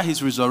after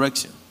his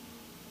resurrection.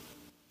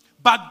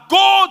 But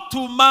go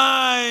to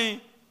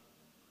my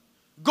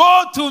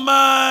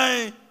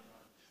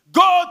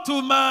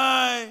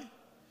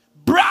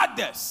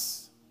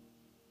brothers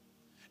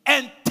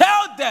and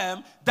tell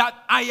them that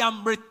I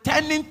am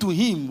returning to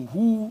him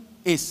who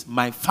is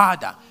my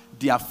Father,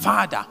 their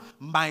Father,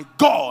 my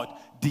God,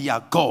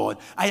 their God.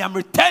 I am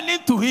returning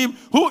to him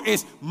who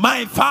is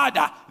my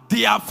Father,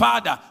 their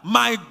Father,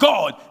 my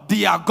God,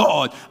 their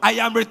God. I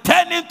am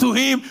returning to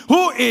him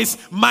who is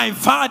my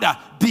Father,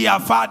 their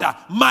Father,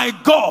 my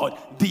God,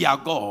 their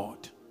God.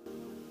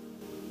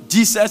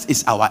 Jesus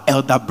is our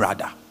elder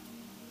brother.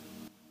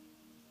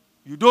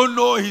 You don't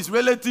know his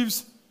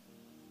relatives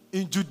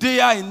in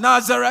Judea, in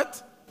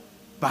Nazareth,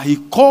 but he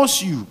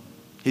calls you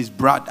his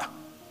brother.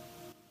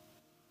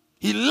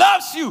 He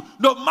loves you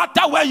no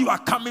matter where you are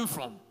coming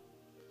from.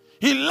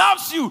 He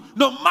loves you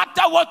no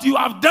matter what you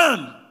have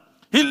done.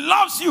 He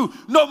loves you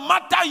no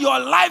matter your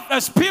life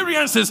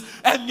experiences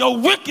and your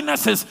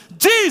weaknesses.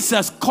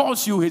 Jesus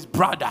calls you his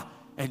brother.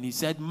 And he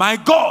said, my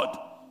God,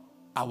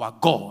 our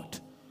God.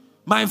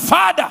 My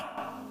Father,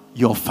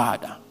 your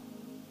Father.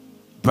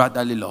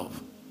 Brotherly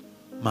love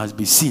must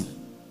be seen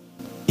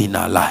in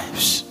our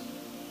lives.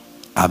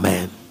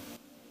 Amen.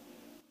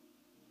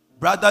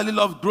 Brotherly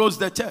love grows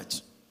the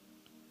church.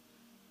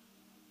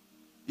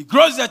 It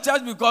grows the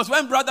church because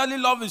when brotherly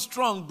love is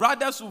strong,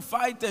 brothers will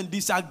fight and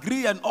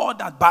disagree and all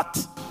that,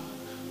 but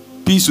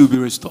peace will be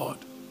restored.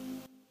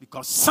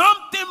 Because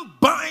something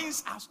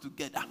binds us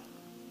together.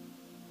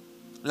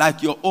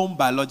 Like your own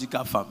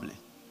biological family.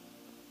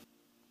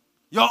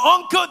 Your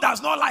uncle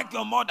does not like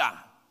your mother.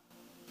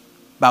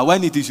 But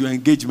when it is your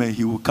engagement,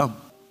 he will come.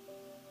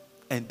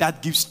 And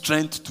that gives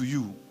strength to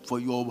you for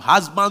your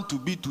husband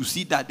to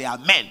see that there are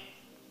men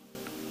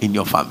in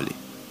your family.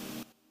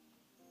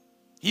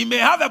 He may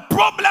have a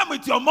problem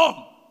with your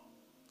mom,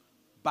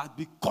 but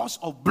because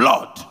of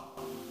blood,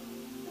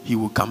 he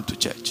will come to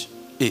church.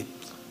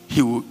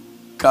 He will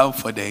come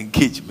for the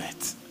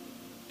engagement.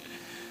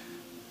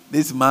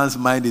 This man's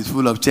mind is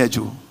full of church.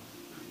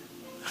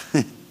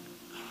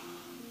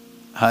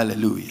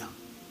 Hallelujah.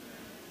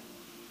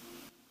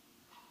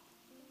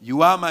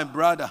 You are my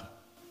brother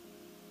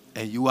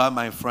and you are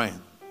my friend.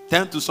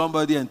 Turn to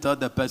somebody and tell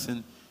the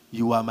person,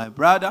 you are my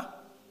brother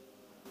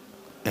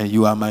and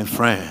you are my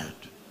friend.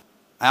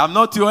 I am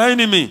not your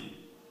enemy.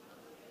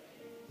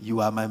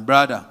 You are my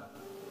brother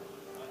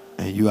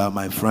and you are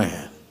my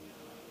friend.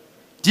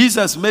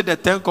 Jesus made the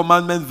 10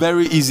 Commandments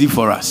very easy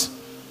for us.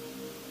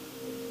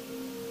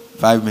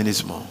 5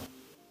 minutes more.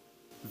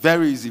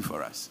 Very easy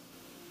for us.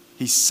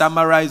 He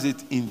summarized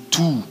it in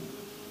 2.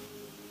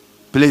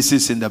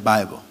 places in the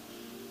Bible.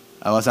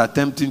 I was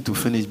attempting to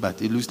finish,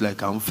 but it looks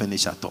like I won't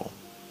finish at all.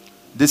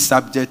 This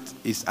subject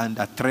is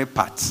under 3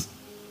 parts,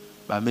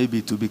 but maybe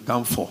it will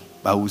become 4,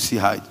 but we'll see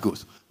how it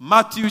goes.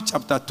 Matthew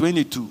chapter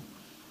 22,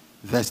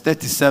 verse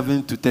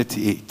 37 to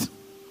 38.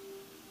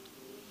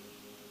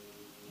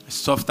 A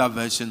softer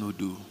version will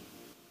do.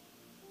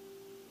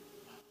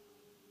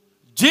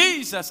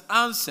 Jesus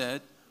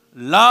answered,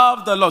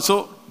 love the Lord.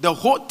 So the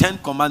whole 10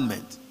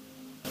 commandments,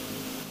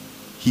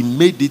 he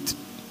made it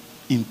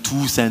in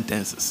 2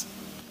 sentences.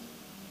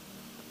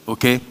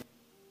 Okay?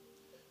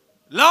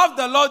 Love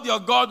the Lord your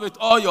God with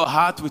all your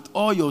heart, with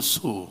all your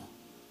soul,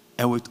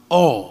 and with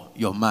all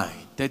your mind.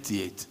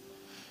 38.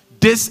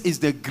 This is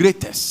the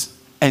greatest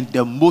and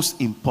the most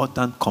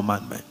important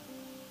commandment.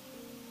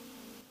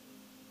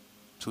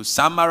 So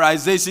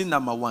summarization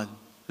number 1.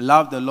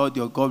 Love the Lord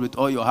your God with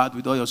all your heart,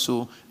 with all your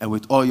soul, and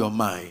with all your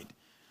mind.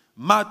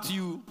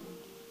 Matthew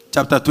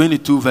chapter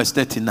 22, verse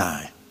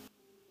 39.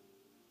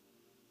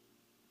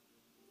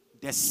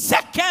 The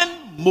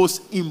second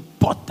most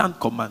important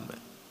commandment.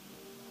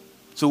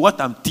 So what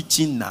I'm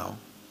teaching now,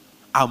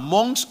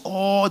 amongst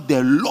all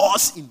the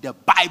laws in the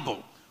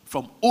Bible,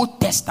 from Old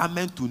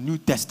Testament to New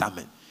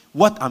Testament,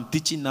 what I'm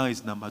teaching now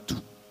is number 2.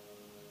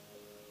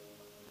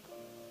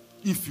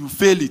 If you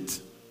fail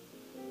it,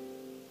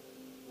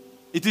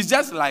 it is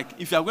just like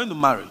if you are going to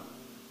marry,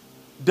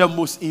 the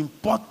most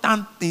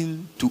important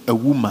thing to a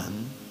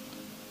woman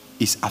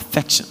is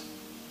affection,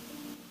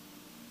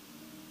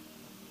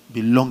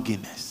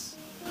 belongingness.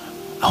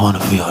 I want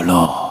to feel your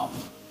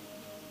love.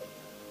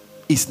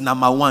 It's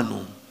number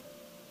 1.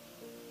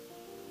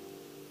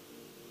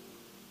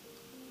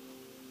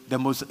 The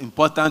most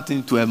important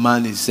thing to a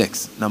man is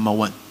sex. Number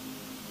 1.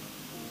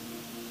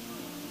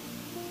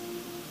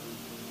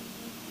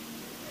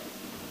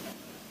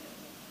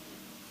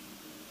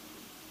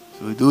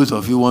 So those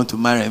of you who want to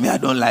marry me, I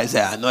don't like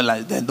say, I don't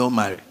like, then don't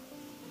marry.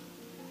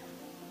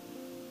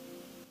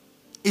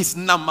 It's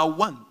number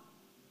 1.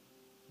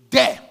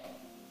 There.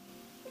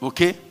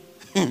 Okay?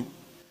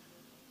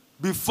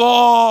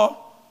 Before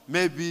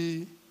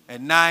maybe a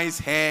nice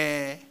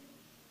hair,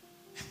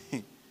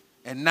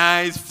 a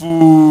nice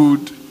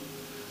food,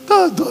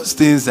 those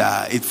things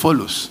it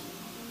follows.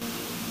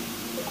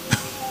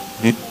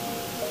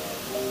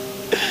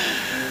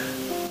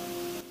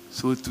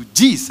 So to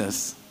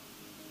Jesus,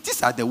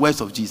 these are the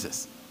words of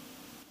Jesus.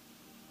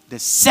 The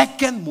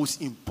second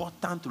most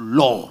important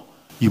law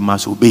you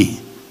must obey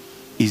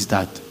is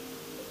that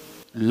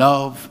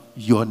love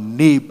your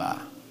neighbor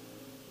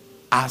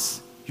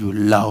as you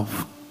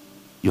love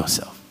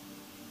yourself.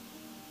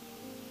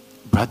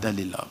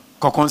 Brotherly love.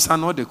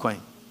 All the coin.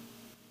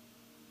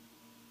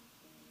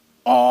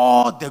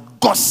 All the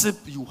gossip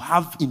you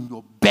have in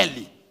your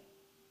belly.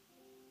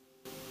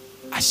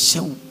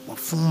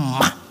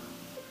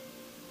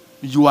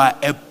 You are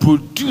a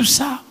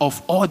producer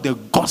of all the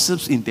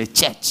gossips in the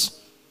church.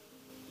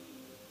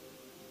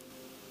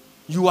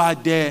 You are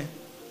the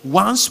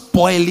one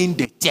spoiling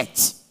the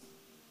church.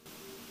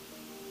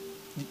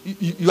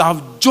 You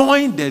have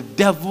joined the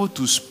devil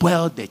to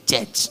spoil the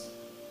church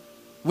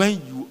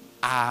when you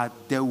are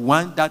the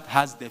one that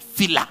has the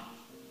filler.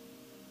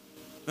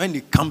 When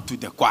they come to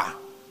the choir,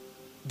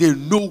 they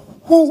know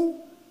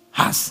who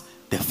has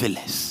the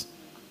fillers.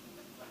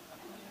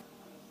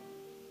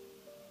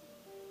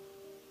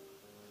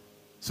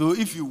 So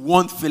if you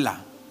want filler,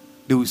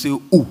 they will say,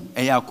 oh,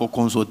 I have a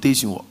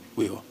consultation.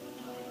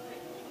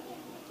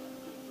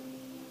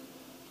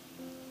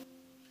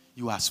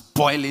 You are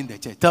spoiling the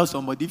church. Tell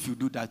somebody if you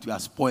do that, you are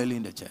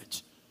spoiling the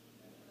church.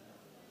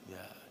 Yeah,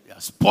 you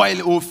are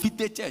spoiling. Oh, fit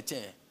the church.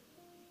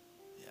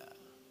 Yeah.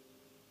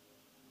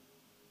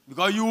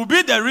 Because you will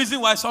be the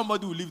reason why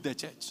somebody will leave the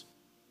church.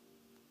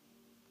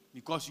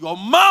 Because your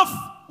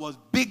mouth was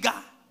bigger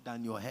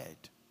than your head.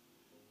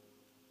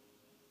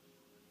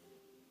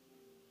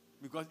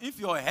 Because if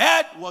your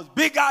head was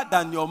bigger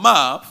than your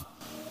mouth,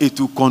 it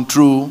will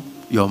control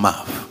your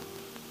mouth.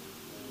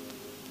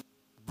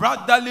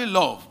 Brotherly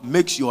love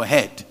makes your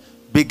head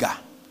bigger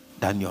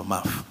than your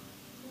mouth.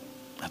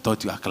 I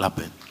thought you were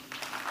clapping.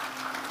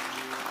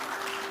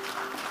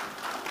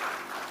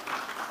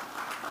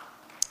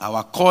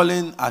 Our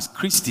calling as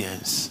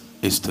Christians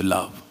is to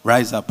love.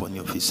 Rise up on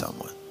your feet,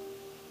 someone.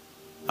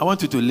 I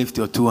want you to lift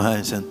your 2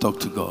 hands and talk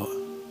to God.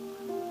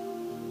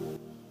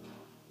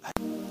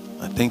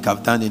 I think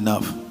I've done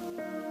enough.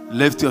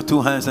 Lift your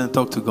 2 hands and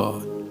talk to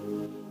God.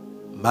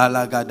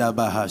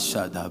 Malagadabaha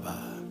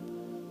Shadaba.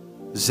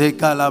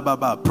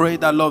 Zekalababa. Pray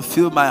that Lord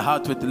fill my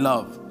heart with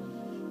love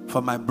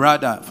for my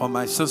brother, for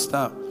my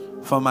sister,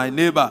 for my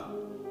neighbor,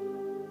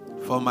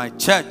 for my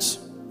church,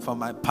 for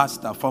my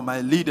pastor, for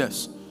my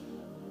leaders,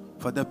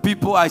 for the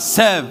people I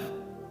serve,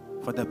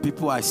 for the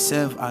people I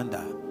serve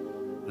under.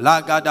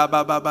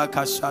 Lagadababa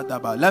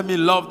Kashadaba. Let me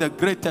love the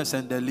greatest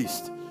and the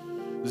least.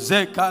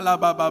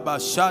 Zekalababa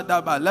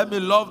Shadaba. Let me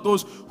love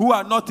those who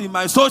are not in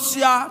my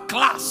social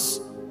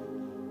class.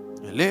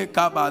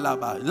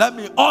 Let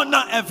me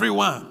honor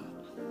everyone.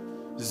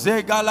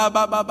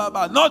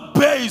 Zegalababa. Not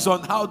based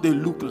on how they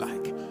look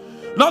like,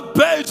 not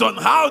based on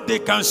how they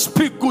can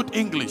speak good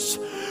English,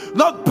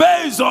 not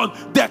based on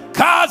the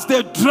cars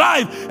they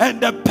drive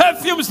and the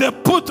perfumes they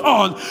put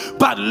on,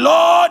 but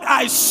Lord,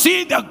 I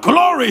see the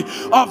glory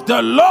of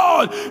the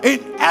Lord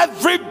in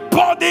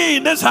everybody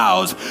in this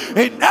house,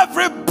 in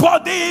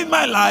everybody in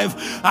my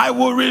life. I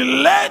will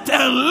relate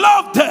and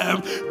love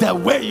them the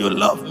way you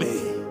love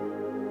me.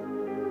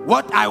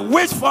 What I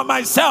wish for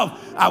myself,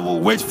 I will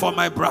wish for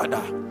my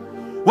brother.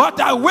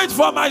 What I wish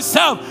for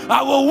myself,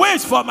 I will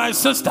wish for my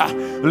sister.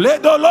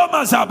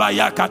 Ledoloma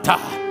zabayakata.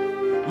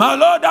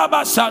 Maloda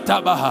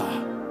basata baha.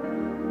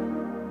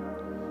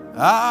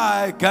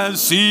 I can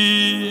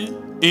see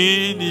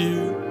in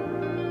you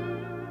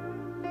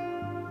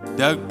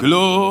the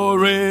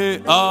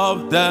glory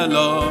of the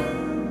Lord.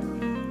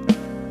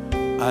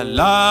 I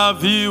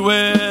love you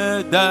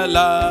with the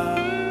love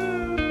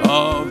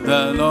of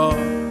the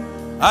Lord.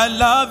 I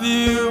love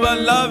you, I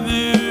love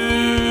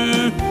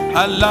you,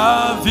 I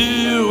love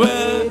you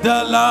with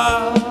the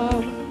love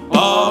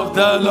of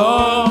the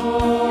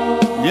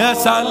Lord.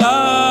 Yes, I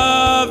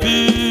love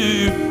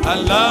you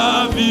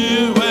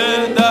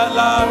with the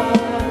love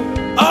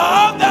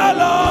of the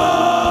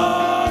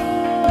Lord.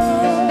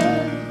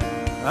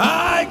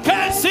 I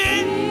can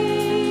see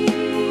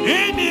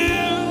in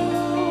you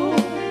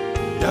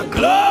the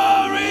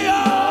glory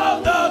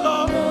of the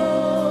Lord.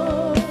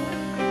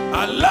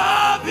 I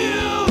love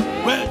you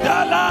with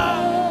the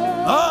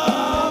love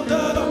of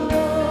the Lord.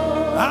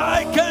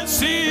 I can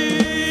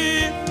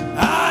see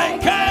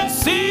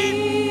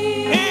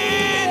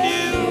in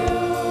you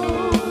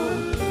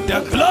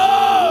the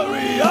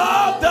glory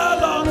of the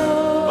Lord.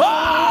 Oh,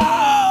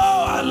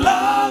 I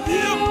love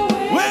you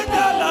with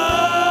the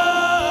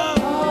love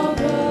of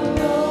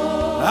the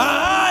Lord.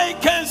 I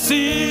can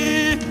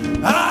see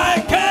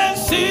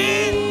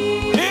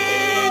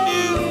in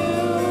you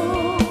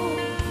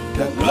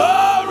the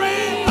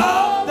glory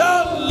of the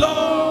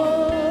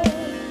Lord.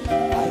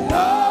 I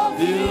love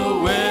you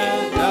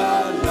with the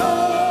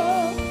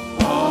love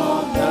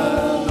of the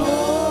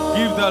Lord.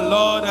 Give the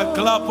Lord a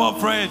clap of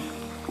friend.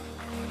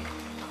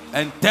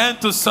 And turn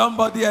to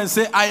somebody and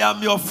say, I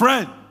am your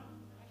friend.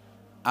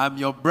 I'm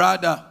your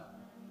brother.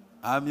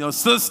 I'm your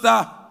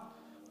sister.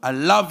 I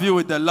love you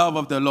with the love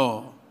of the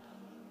Lord.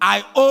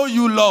 I owe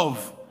you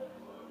love.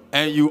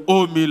 And you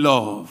owe me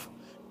love.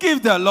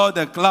 Give the Lord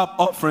a clap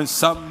offering,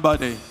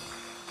 somebody.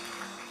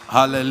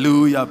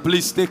 Hallelujah.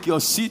 Please take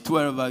your seat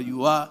wherever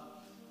you are.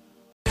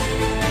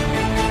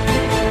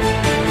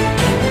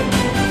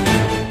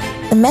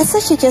 The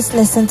message you just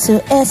listened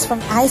to is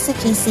from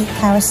ICGC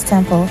Charis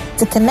Temple.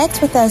 To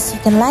connect with us, you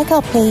can like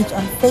our page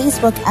on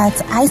Facebook at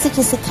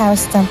ICGC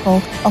Charis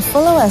Temple or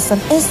follow us on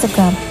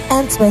Instagram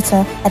and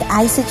Twitter at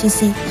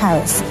ICGC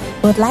Charis.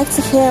 We would like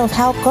to hear of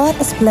how God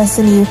is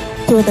blessing you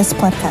through this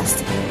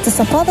podcast. To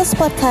support this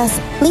podcast,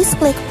 please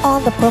click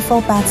on the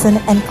profile button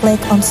and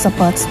click on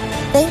support.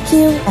 Thank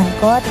you,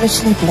 and God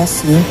richly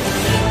bless you.